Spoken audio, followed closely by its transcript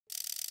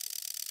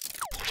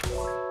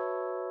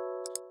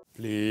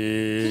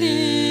Please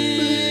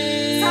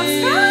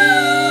subscribe!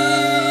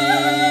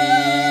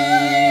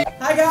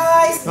 Hi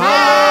guys!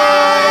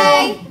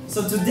 Hi!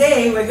 So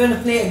today we're going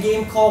to play a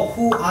game called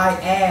Who I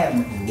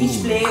Am.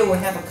 Each player will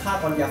have a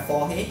card on their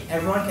forehead.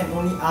 Everyone can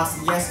only ask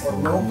yes or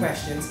no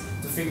questions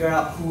to figure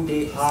out who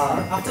they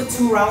are. After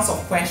 2 rounds of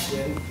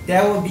questions,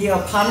 there will be a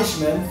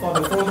punishment for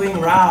the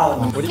following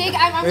round. Okay,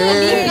 I'm gonna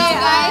leave now,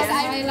 guys.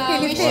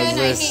 I'm Wei-Shen,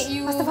 I hate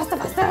you.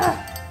 Faster.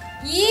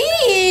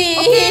 Yee!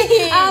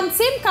 Okay,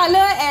 same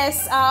color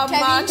as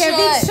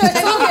Kevin's shirt.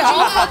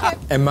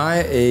 Am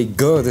I a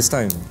girl this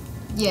time?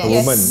 Yes. A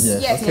woman?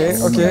 Yes.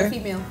 Okay.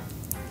 Female.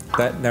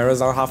 That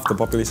narrows down half the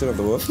population of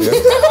the world. Yeah.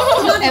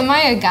 Am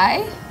I a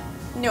guy?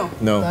 No.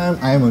 No.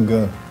 I am a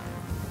girl.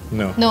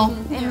 No. No.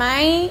 Am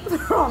I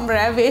from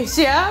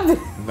Asia?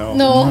 No.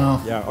 No.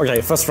 Yeah.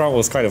 Okay. First round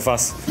was quite a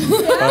fast.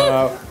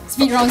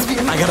 Speed round.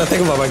 I gotta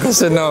think about my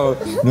question now.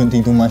 Don't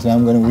think too much,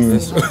 I'm gonna win.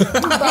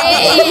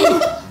 Hey!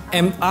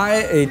 Am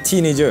I a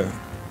teenager?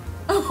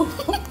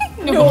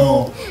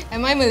 No.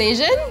 Am I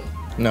Malaysian?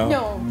 No.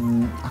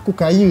 Aku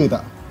kaya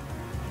tak?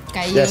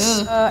 Kaya.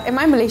 Yes. Am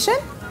I Malaysian?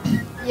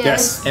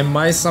 Yes. Am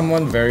I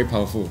someone very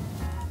powerful?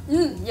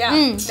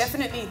 Yeah,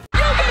 definitely.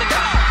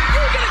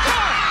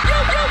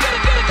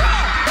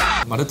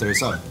 Mother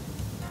Teresa.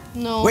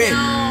 No. Wait.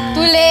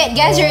 Too late.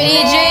 Guess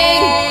already,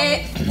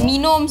 Jing.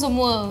 Minum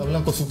semua. Tak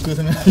bilang kau suka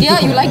sangat.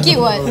 Yeah, you like it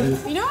what?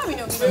 We know.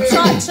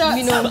 Short.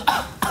 Minum.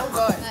 Oh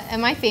god.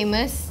 Am I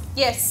famous?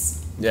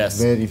 Yes.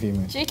 Yes. Very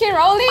famous. J.K.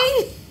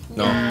 Rowling?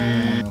 No.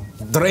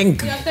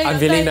 Drink. I'm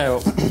feeling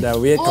that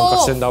weird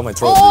concussion down my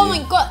throat. Oh my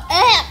god.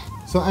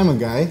 So I'm a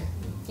guy.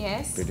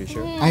 Yes. Pretty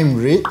sure. I'm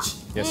rich.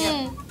 Yes.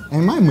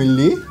 Am I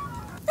Malay?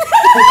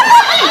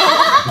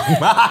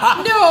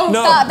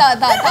 No.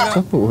 Tak.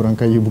 Siapa orang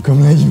kaya bukan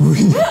Melayu?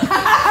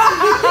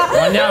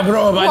 Banyak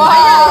bro, banyak.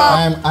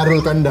 I'm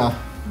Arul Kanda.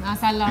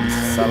 Salah.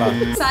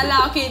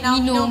 Salah. Okay,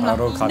 now Minum.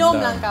 minum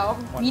lah kau.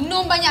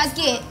 Minum banyak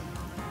sikit.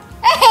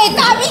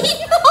 Tak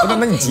minum. Kau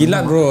memang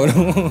jilat bro.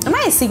 Am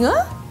I a singer?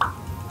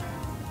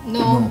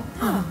 No.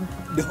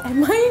 Am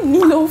I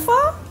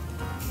Nilofa?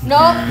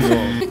 No.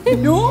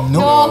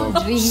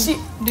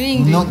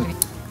 Drink.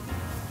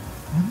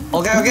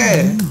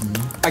 Okay.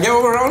 I get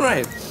one more round,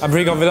 right? I'm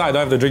pretty confident I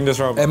don't have to drink this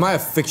round. Am I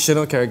a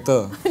fictional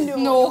character?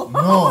 No.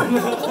 I'm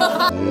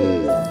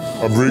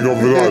pretty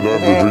confident I don't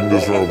have to drink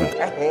this round.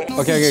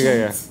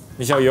 Okay.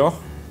 Michelle, you?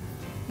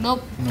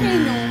 Nope.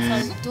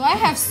 No. Do I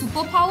have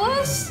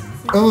superpowers?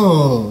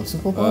 Oh,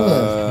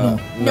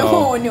 superpower.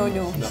 No.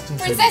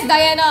 Princess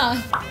Diana.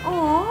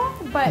 Oh,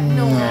 but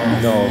no.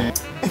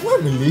 Am I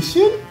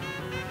Malaysian?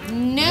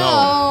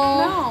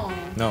 No.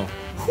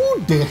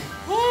 Who the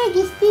heck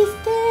is this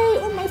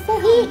guy on my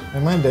forehead?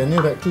 Am I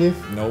Daniel Radcliffe?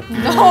 Nope.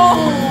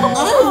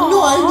 I have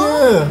no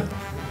idea.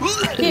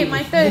 Okay,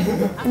 my turn.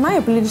 Am I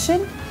a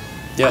politician?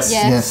 Yes.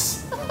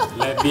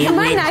 Let me Am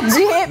I win.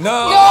 Najib?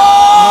 No.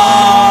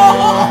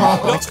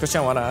 Next question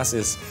I want to ask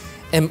is,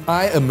 am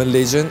I a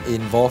Malaysian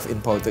involved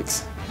in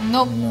politics?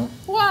 Nope.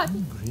 What?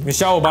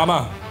 Michelle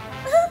Obama.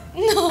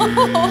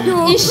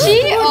 Is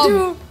she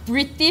a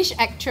British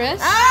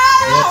actress?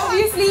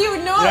 Obviously you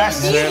know.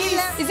 Yes.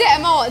 Is it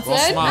Emma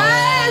Watson?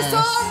 So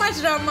much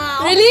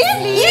drama.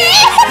 Really?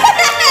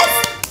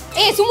 Yes!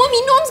 Semua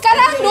minum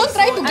sekarang. Don't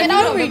try to get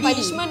out of the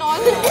punishment all.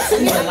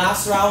 In the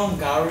last round,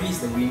 Gowri is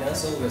the winner,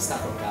 so we'll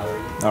start from Gowri.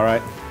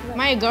 Alright. Am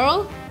I a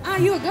girl?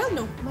 You a girl?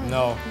 No.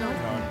 No.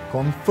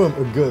 Confirm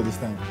a girl this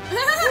time.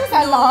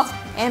 Salah.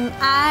 Am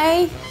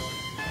I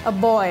a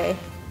boy?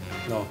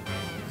 No.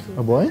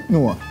 A boy?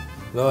 No.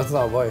 No, it's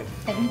not a boy.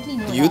 Technically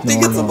no. Do you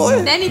think it's a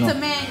boy? Then it's a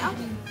man.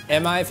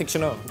 Am I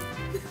fictional?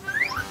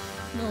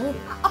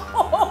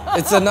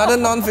 It's another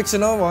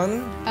non-fictional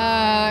one.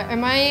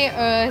 Am I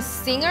a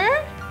singer?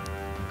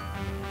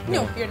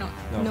 No, you're not.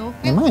 No.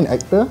 Am I an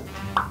actor?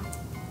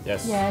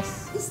 Yes.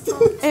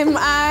 Am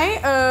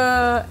I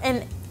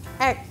an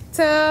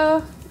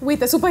actor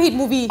with a super hit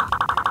movie?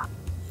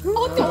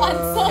 How to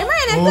answer? Am I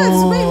an actor with a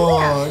super hit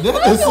movie?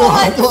 That is so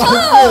hard to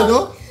answer,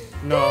 no?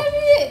 No.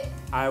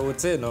 I would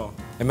say no.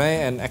 Am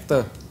I an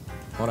actor?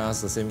 I want to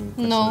ask the same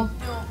question. No.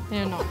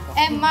 You're not.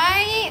 Am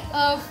I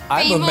a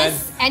I'm a man.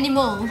 famous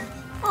animal?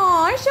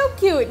 Oh, so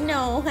cute.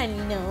 No,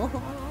 honey, no.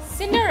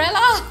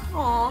 Cinderella.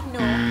 Oh, no.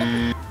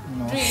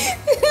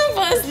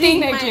 First thing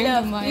that My came to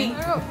love, mind.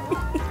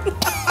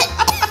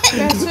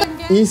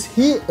 Is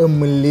he a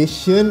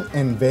Malaysian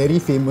and very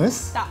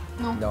famous?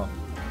 No.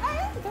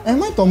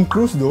 Am I Tom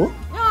Cruise though?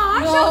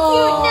 Oh, so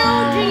cute.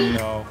 No, drink.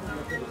 No.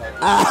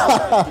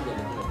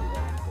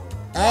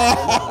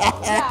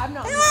 Yeah, I'm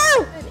not.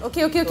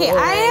 Okay.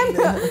 I am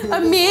a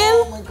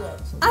male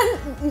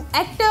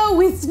actor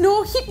with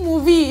no hit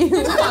movie.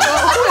 Who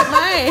am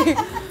I?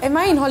 Am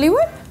I in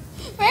Hollywood?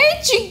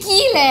 Very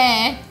tricky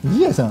leh.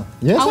 Yes,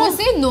 yes. I would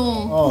say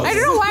no. Oh. I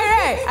don't know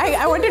why, right?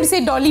 I wanted to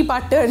say Dolly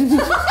Parton.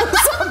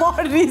 Some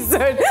odd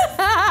reason.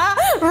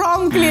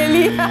 Wrong,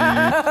 clearly.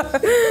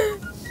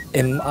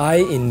 Am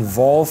I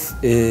involved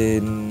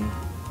in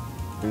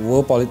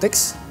world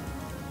politics?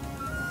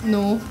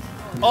 No.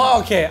 Oh,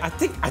 okay. I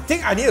think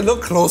I need to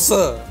look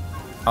closer.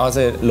 I would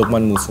say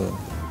Luqman Musa.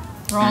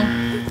 Wrong.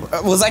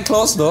 Was I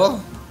close though?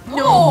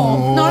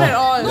 No, not at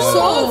all.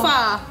 So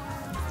far.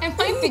 Am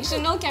I a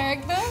fictional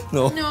character?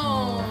 No.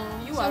 No,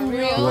 you are Some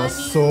real. You are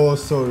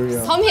so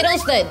real. Tom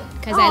Hiddleston,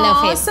 because I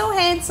love him. So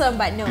handsome,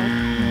 but no.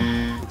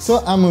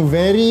 So I'm a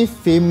very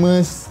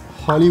famous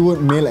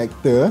Hollywood male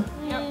actor.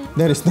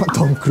 That is not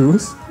Tom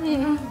Cruise.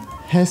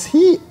 Has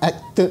he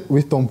acted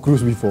with Tom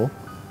Cruise before?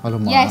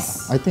 Alamak.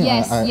 Yes. I think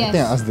Yes, I yes.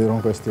 think I asked the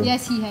wrong question.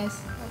 Yes, he has.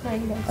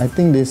 I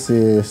think this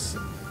is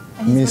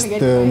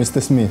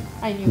Mr. Smith.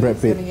 I knew Brad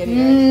Pitt.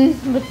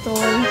 Betul.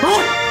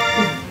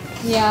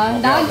 Yeah.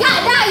 Dah,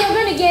 you're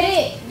gonna get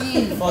it.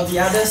 For the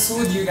others,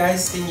 who do you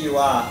guys think you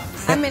are?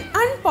 I'm an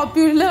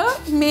unpopular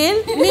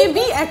male,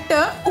 maybe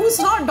actor who's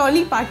not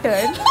Dolly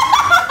Parton.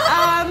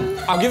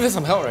 I'll give you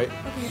some help, right?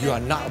 You are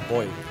not a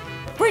boy.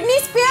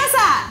 Britney Spears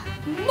ah.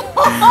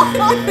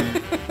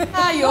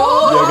 Ayo.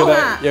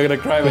 You're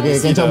gonna cry when Okay, you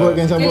see can cabut,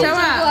 the... can cabut. Macam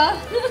mana?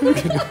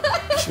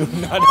 You're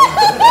not a boy.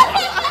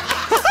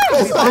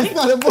 It's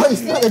not a boy,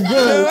 it's not a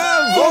girl.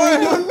 Boy. You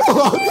don't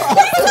know.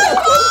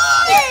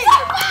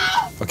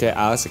 Okay,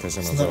 I'll ask a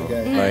question also. not a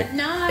guy. Like,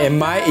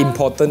 am I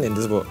important in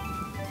this book?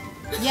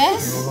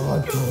 Yes.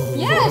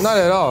 Yes. Not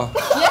at all.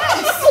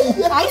 Yes.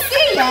 I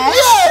say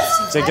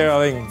yes. J.K.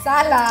 Rowling.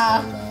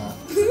 Salah.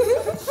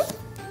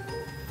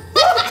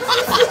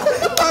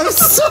 I'm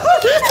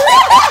sorry.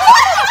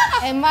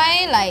 Am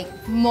I like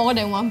more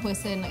than one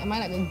person? Like, am I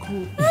like a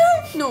group?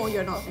 No,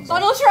 you're not.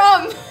 Donald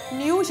Trump.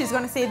 Knew she's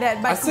gonna say that,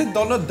 I but said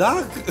Donald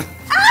Duck.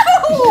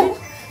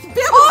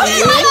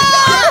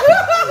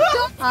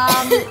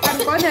 I'm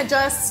gonna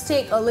just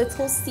take a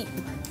little sip.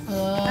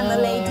 I'm a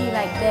lady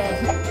like that.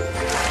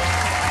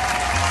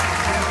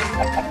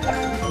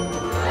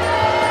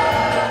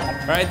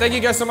 Alright, thank you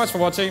guys so much for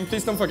watching.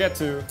 Please don't forget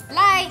to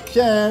Like.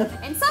 Share.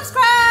 And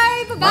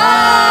subscribe.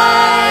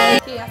 Bye.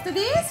 Okay, after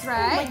this,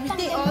 right? We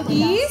take all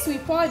these, we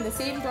pour in the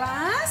same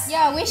glass.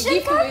 Yeah, Wei-Shen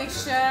Give to come.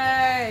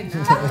 Wei-Shen.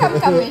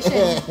 Come,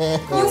 Wei-Shen.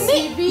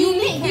 You really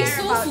make this care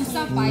so about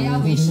susah you.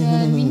 payah,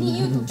 Wei-Shen. We need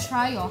you to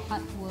try your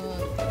hard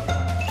work.